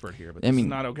no expert here, but this is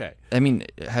not okay. I mean,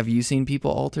 have you seen people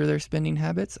alter their spending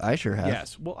habits? I sure have.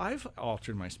 Yes. Well, I've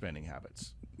altered my spending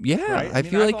habits. Yeah. Right? I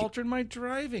feel I've like altered my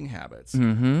driving habits.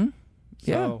 Yeah.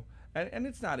 So, and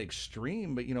it's not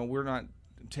extreme, but we're not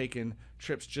taking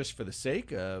trips just for the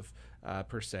sake of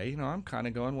per se. I'm kind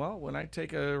of going, well, when I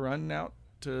take a run out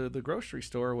to the grocery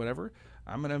store or whatever,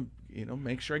 I'm going to,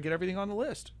 make sure I get everything on the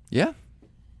list. Yeah.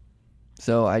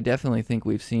 So I definitely think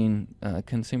we've seen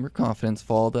consumer confidence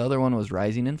fall. The other one was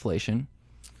rising inflation.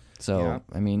 So,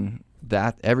 I mean,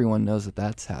 that everyone knows that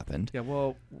that's happened. Yeah,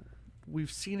 well,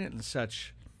 we've seen it in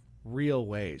such real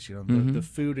ways. The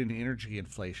food and energy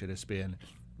inflation has been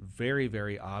very,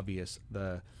 very obvious.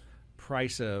 The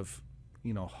price of,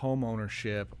 home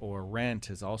ownership or rent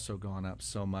has also gone up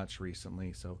so much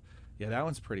recently. So, yeah, that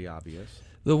one's pretty obvious.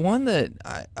 The one that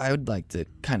I would like to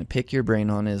kind of pick your brain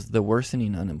on is the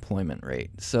worsening unemployment rate.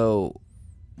 So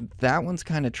that one's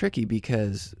kind of tricky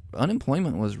because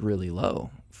unemployment was really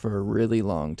low for a really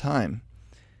long time.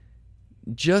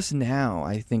 Just now,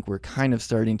 I think we're kind of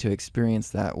starting to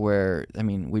experience that where,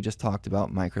 we just talked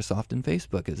about Microsoft and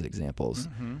Facebook as examples.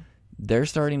 They're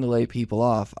starting to lay people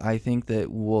off. I think that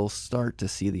we'll start to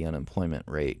see the unemployment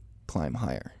rate climb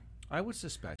higher. I would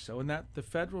suspect so, and that the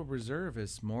Federal Reserve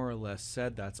has more or less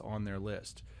said that's on their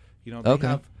list.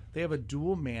 They have a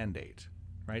dual mandate,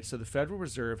 right? So the Federal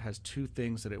Reserve has two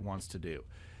things that it wants to do.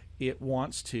 It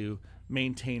wants to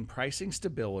maintain pricing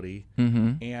stability,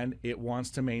 and it wants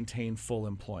to maintain full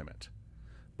employment.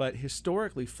 But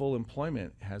historically, full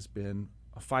employment has been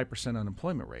a 5%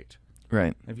 unemployment rate.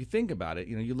 Right. And if you think about it,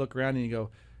 you look around and you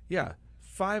go, yeah,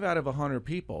 5 out of 100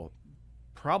 people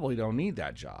probably don't need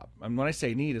that job. And when I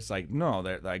say need, it's like, no,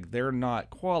 they're not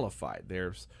qualified.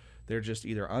 They're just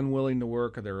either unwilling to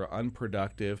work, or they're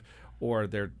unproductive, or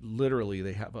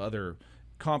they have other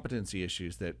competency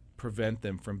issues that prevent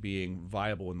them from being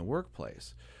viable in the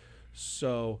workplace.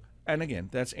 So, and again,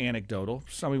 that's anecdotal.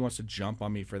 Somebody wants to jump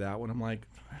on me for that one. I'm like,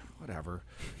 whatever.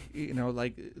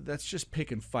 Like that's just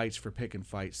picking fights for picking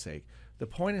fights' sake. The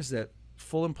point is that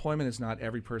full employment is not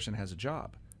every person has a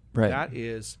job. Right. That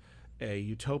is a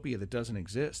utopia that doesn't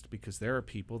exist because there are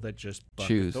people that just buck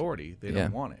choose authority. They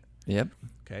don't want it. Yep.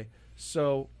 Okay.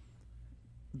 So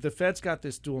the Fed's got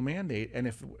this dual mandate, and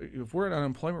if we're at an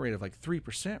unemployment rate of like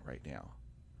 3% right now,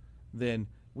 then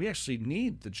we actually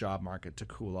need the job market to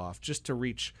cool off just to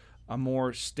reach a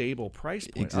more stable price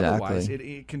point. Exactly. Otherwise,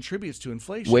 it contributes to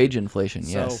inflation. Wage inflation,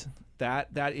 yes. So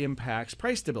that impacts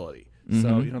price stability. Mm-hmm.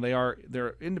 So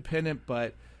they're independent,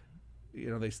 but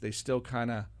they still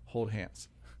kind of hold hands.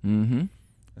 Mm-hmm.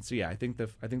 And so I think the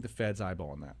Fed's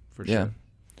eyeballing that for yeah. sure.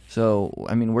 So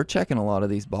I mean, we're checking a lot of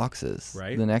these boxes.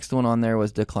 Right. The next one on there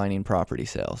was declining property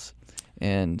sales,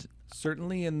 and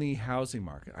certainly in the housing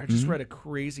market, I just read a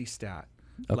crazy stat.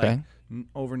 Okay. Like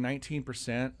over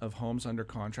 19% of homes under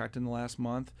contract in the last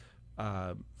month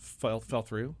fell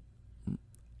through.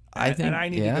 I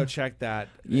need to go check that.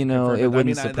 It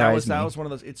wouldn't surprise me. That was one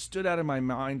of those. It stood out in my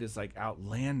mind as like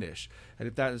outlandish. And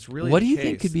if that is really what the do you case,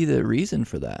 think could be the reason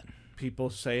for that? People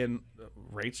saying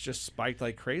rates just spiked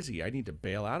like crazy. I need to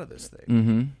bail out of this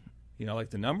thing. Mm-hmm. Like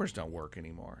the numbers don't work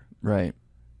anymore. Right.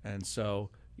 And so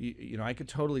I could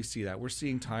totally see that. We're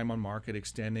seeing time on market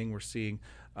extending. We're seeing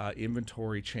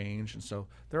inventory change. And so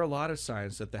there are a lot of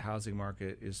signs that the housing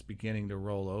market is beginning to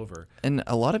roll over. And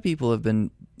a lot of people have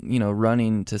been,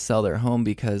 running to sell their home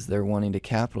because they're wanting to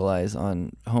capitalize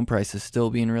on home prices still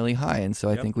being really high. And so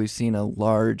I think we've seen a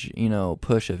large,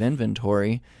 push of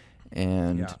inventory.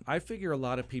 And I figure a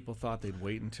lot of people thought they'd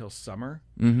wait until summer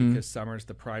because summer is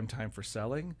the prime time for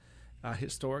selling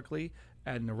historically.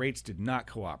 And the rates did not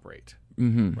cooperate.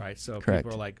 Mm-hmm. Right. So Correct.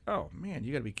 people are like, oh, man,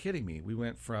 you got to be kidding me. We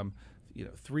went from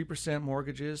 3%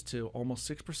 mortgages to almost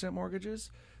 6%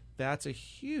 mortgages. That's a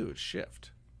huge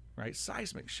shift, right?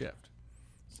 Seismic shift.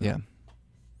 So. Yeah.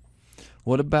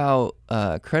 What about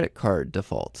credit card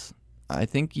defaults? I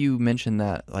think you mentioned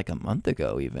that like a month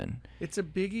ago even. It's a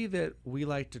biggie that we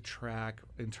like to track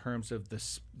in terms of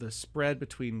the spread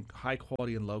between high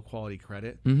quality and low quality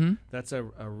credit. Mm-hmm. That's a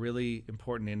really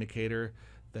important indicator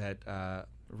that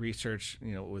research,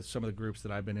 with some of the groups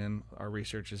that I've been in, our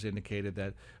research has indicated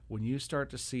that when you start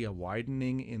to see a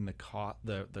widening in the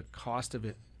cost of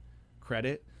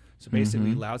credit, so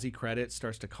basically lousy credit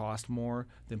starts to cost more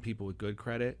than people with good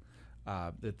credit,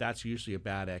 that's usually a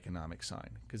bad economic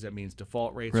sign because that means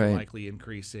default rates are likely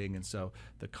increasing, and so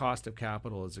the cost of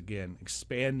capital is again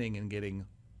expanding and getting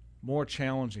more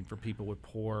challenging for people with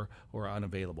poor or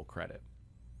unavailable credit.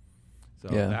 So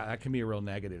that can be a real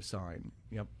negative sign.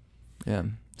 Yep. Yeah.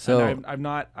 So and I've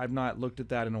not looked at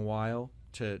that in a while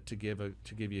to give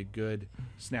you a good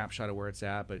snapshot of where it's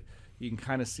at, but you can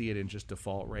kind of see it in just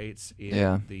default rates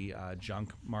in the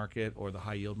junk market or the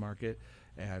high yield market.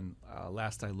 And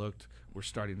last I looked, we're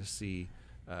starting to see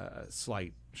a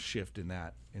slight shift in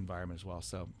that environment as well.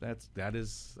 So that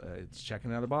is it's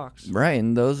checking out of the box. Right,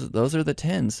 and those are the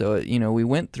 10. So we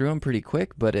went through them pretty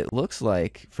quick, but it looks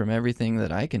like from everything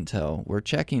that I can tell, we're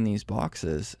checking these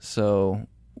boxes. So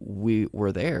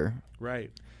we're there.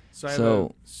 Right. So I have a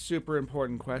super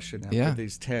important question after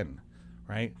these 10,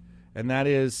 right? And that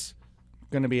is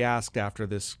going to be asked after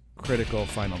this critical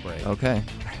final break. Okay.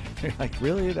 You're like,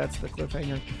 really? That's the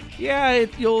cliffhanger? Yeah,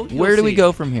 you'll Where do we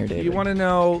go from here, David? You want to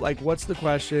know, what's the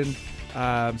question?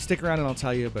 Stick around and I'll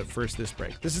tell you, but first this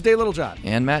break. This is Dave Littlejohn.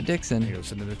 And Matt Dixon. You're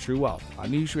listening to True Wealth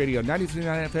on News Radio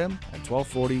 93.9 FM and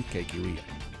 1240 KQEN.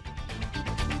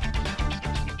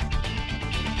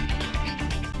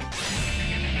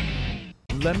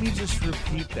 Let me just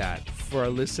repeat that for our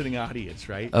listening audience,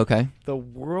 right? Okay. The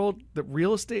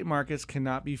real estate markets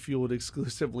cannot be fueled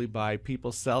exclusively by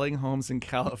people selling homes in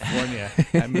California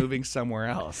and moving somewhere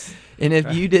else. And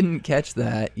if you didn't catch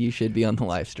that, you should be on the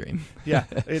live stream. Yeah.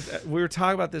 We were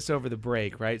talking about this over the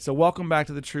break, right? So welcome back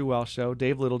to the True Wealth Show.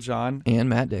 Dave Littlejohn. And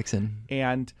Matt Dixon.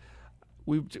 And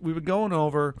we've been going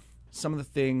over some of the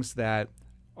things that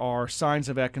are signs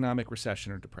of economic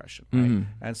recession or depression, right? Mm-hmm.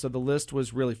 And so the list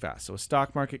was really fast. So a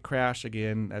stock market crash,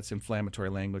 again, that's inflammatory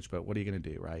language, but what are you going to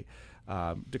do, right?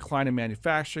 Decline in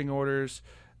manufacturing orders.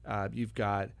 You've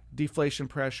got deflation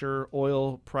pressure,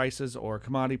 oil prices or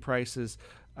commodity prices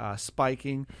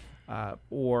spiking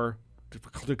or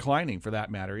declining for that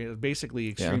matter. Basically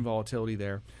extreme volatility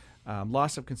there.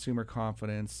 Loss of consumer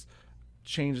confidence,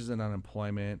 changes in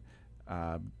unemployment,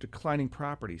 declining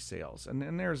property sales,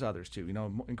 and there's others too,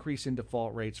 increase in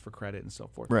default rates for credit and so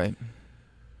forth. Right.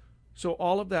 So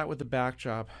all of that with the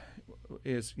backdrop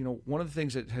is, one of the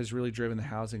things that has really driven the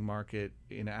housing market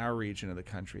in our region of the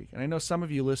country. And I know some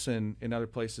of you listen in other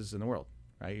places in the world,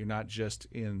 right? You're not just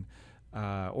in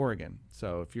Oregon.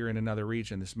 So if you're in another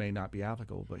region, this may not be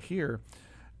applicable. But here,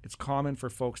 it's common for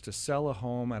folks to sell a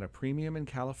home at a premium in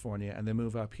California and then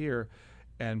move up here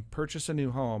and purchase a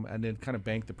new home and then kind of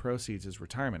bank the proceeds as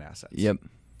retirement assets. Yep.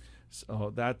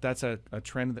 So that's a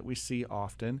trend that we see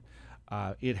often.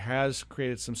 It has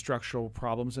created some structural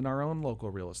problems in our own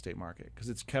local real estate market because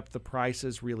it's kept the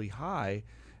prices really high,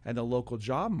 and the local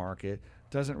job market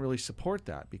doesn't really support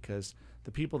that because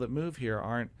the people that move here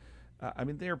aren't,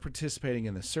 they're participating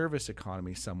in the service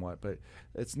economy somewhat, but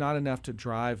it's not enough to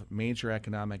drive major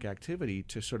economic activity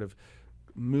to sort of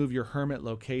move your hermit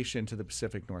location to the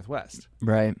Pacific Northwest.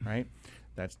 Right. Right.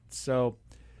 That's so.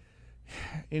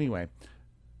 Anyway,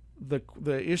 the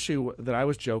issue that I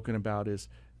was joking about is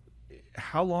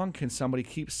how long can somebody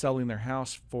keep selling their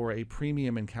house for a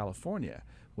premium in California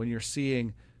when you're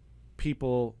seeing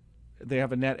people, they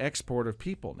have a net export of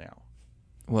people now.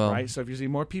 Well, right. So if you see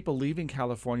more people leaving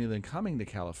California than coming to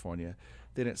California,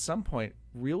 then at some point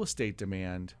real estate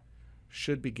demand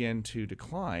should begin to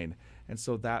decline. And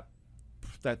so that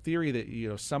theory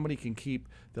that somebody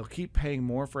they'll keep paying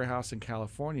more for a house in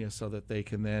California so that they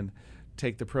can then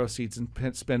take the proceeds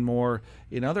and spend more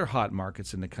in other hot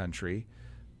markets in the country,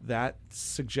 that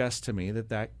suggests to me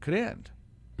that could end.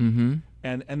 Mm-hmm.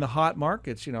 And the hot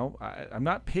markets, I'm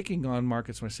not picking on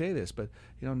markets when I say this, but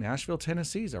Nashville,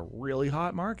 Tennessee is a really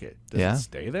hot market. Does it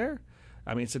stay there?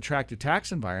 I mean, it's an attractive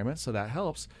tax environment, so that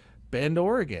helps. Bend,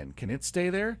 Oregon, can it stay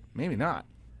there? Maybe not.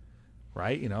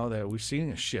 Right? That we've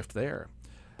seen a shift there.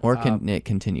 Or can it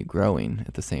continue growing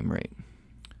at the same rate?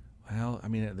 Well, I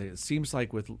mean, it seems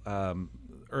like with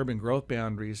urban growth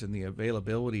boundaries and the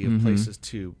availability of places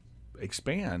to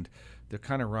expand, they're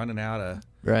kind of running out of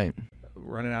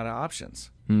options.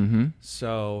 Mm-hmm.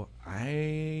 So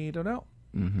I don't know.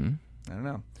 Mm-hmm. I don't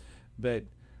know. But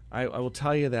I will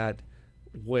tell you that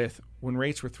when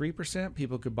rates were 3%,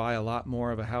 people could buy a lot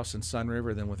more of a house in Sun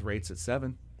River than with rates at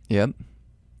 7%. Yep.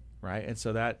 Right? And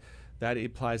so that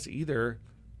applies to either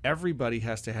everybody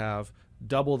has to have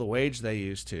double the wage they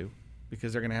used to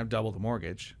because they're going to have double the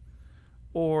mortgage,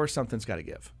 or something's got to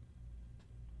give.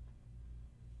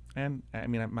 And I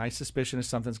mean, my suspicion is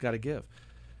something's got to give.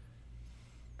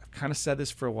 I've kind of said this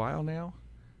for a while now.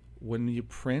 When you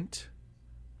print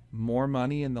more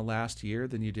money in the last year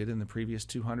than you did in the previous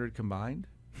 200 combined,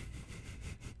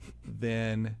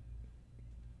 then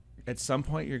at some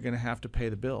point you're going to have to pay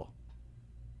the bill.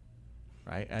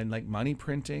 Right? And like money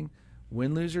printing,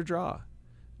 win, lose, or draw.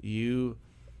 We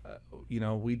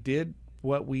did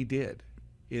what we did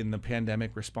in the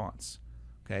pandemic response.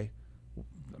 Okay?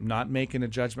 I'm not making a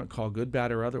judgment call, good,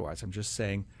 bad, or otherwise. I'm just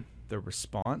saying the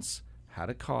response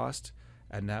had a cost,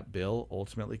 and that bill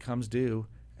ultimately comes due,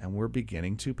 and we're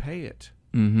beginning to pay it.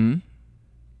 Mm-hmm.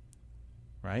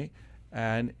 Right?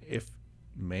 And if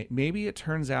maybe it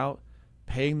turns out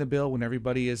paying the bill when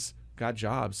everybody has got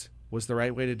jobs was the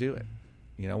right way to do it.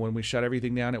 When we shut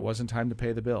everything down, it wasn't time to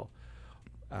pay the bill.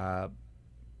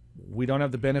 We don't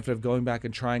have the benefit of going back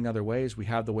and trying other ways. We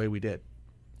have the way we did.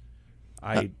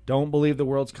 I don't believe the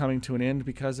world's coming to an end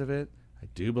because of it. I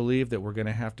do believe that we're going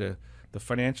to have to, the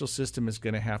financial system is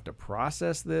going to have to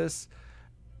process this,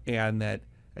 and that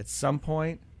at some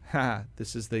point,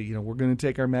 this is we're going to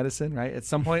take our medicine, right? At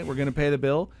some point, we're going to pay the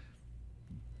bill.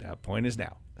 That point is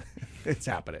now. It's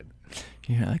happening.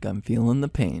 You're like, I'm feeling the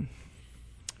pain.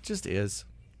 It just is.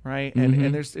 Right, Mm-hmm.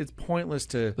 and it's pointless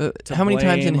to. But to how many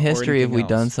times in blame or history have we anything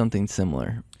done else. something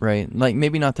similar? Right, like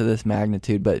maybe not to this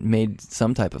magnitude, but made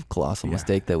some type of colossal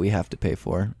mistake that we have to pay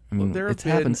for. I mean, it's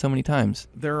happened so many times.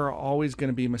 There are always going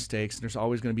to be mistakes, and there's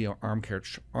always going to be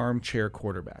armchair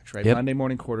quarterbacks, right? Yep. Monday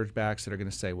morning quarterbacks that are going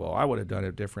to say, "Well, I would have done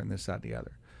it different, this, that, and the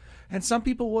other," and some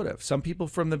people would have. Some people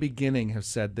from the beginning have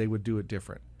said they would do it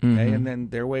different, okay? Mm-hmm. And then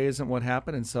their way isn't what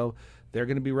happened, and so they're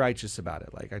going to be righteous about it.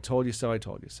 Like, I told you so, I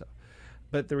told you so.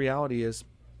 But the reality is,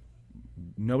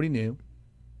 nobody knew.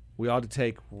 We ought to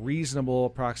take reasonable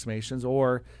approximations,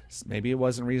 or maybe it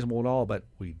wasn't reasonable at all, but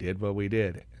we did what we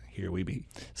did. Here we be.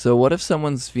 So what if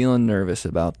someone's feeling nervous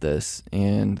about this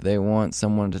and they want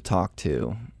someone to talk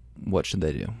to? What should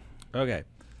they do? Okay.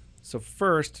 So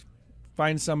first,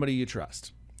 find somebody you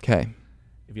trust. Okay.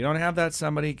 If you don't have that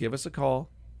somebody, give us a call,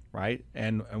 right?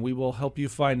 And we will help you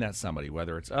find that somebody,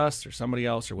 whether it's us or somebody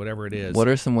else or whatever it is. What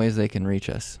are some ways they can reach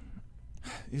us?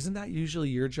 Isn't that usually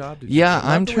your job? Yeah,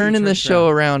 I'm turning the show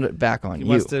around back on you. He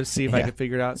wants to see if I can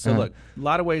figure it out. So Uh-huh. look, a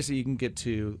lot of ways that you can get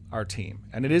to our team.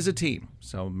 And it is a team.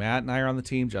 So Matt and I are on the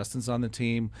team. Justin's on the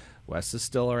team. Wes is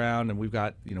still around. And we've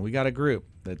got, we got a group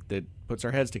that puts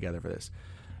our heads together for this.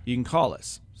 You can call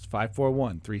us. It's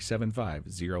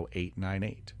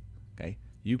 541-375-0898. Okay.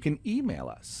 You can email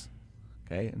us.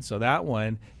 Okay. And so that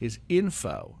one is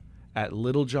info at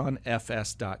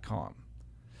littlejohnfs.com.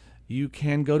 You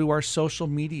can go to our social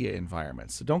media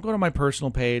environments. So don't go to my personal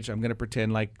page. I'm going to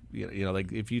pretend like,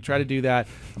 like if you try to do that,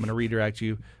 I'm going to redirect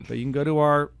you. But you can go to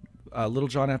our Little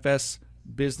John FS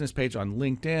business page on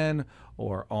LinkedIn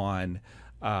or on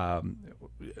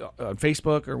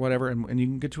Facebook or whatever, and you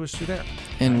can get to us through there.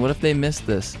 And what if they missed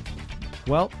this?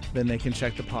 Well, then they can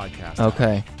check the podcast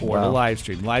okay. out, or the live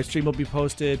stream. The live stream will be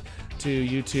posted to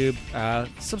YouTube.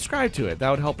 Subscribe to it.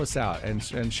 That would help us out,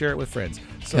 and share it with friends.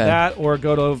 So that, or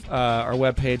go to our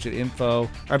webpage at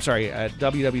at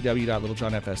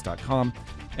www.littlejohnfs.com,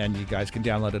 and you guys can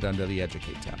download it under the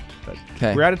Educate tab. But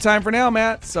we're out of time for now,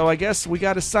 Matt, so I guess we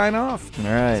got to sign off. All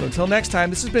right. So until next time,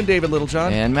 this has been David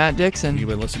Littlejohn. And Matt Dixon. You've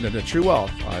been listening to True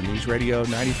Wealth on News Radio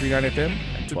 93.9 FM and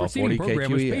 1240 KQEN. The preceding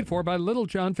program was paid for by Little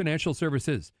John Financial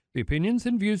Services. The opinions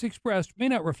and views expressed may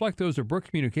not reflect those of Brooks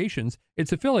Communications,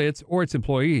 its affiliates, or its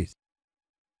employees.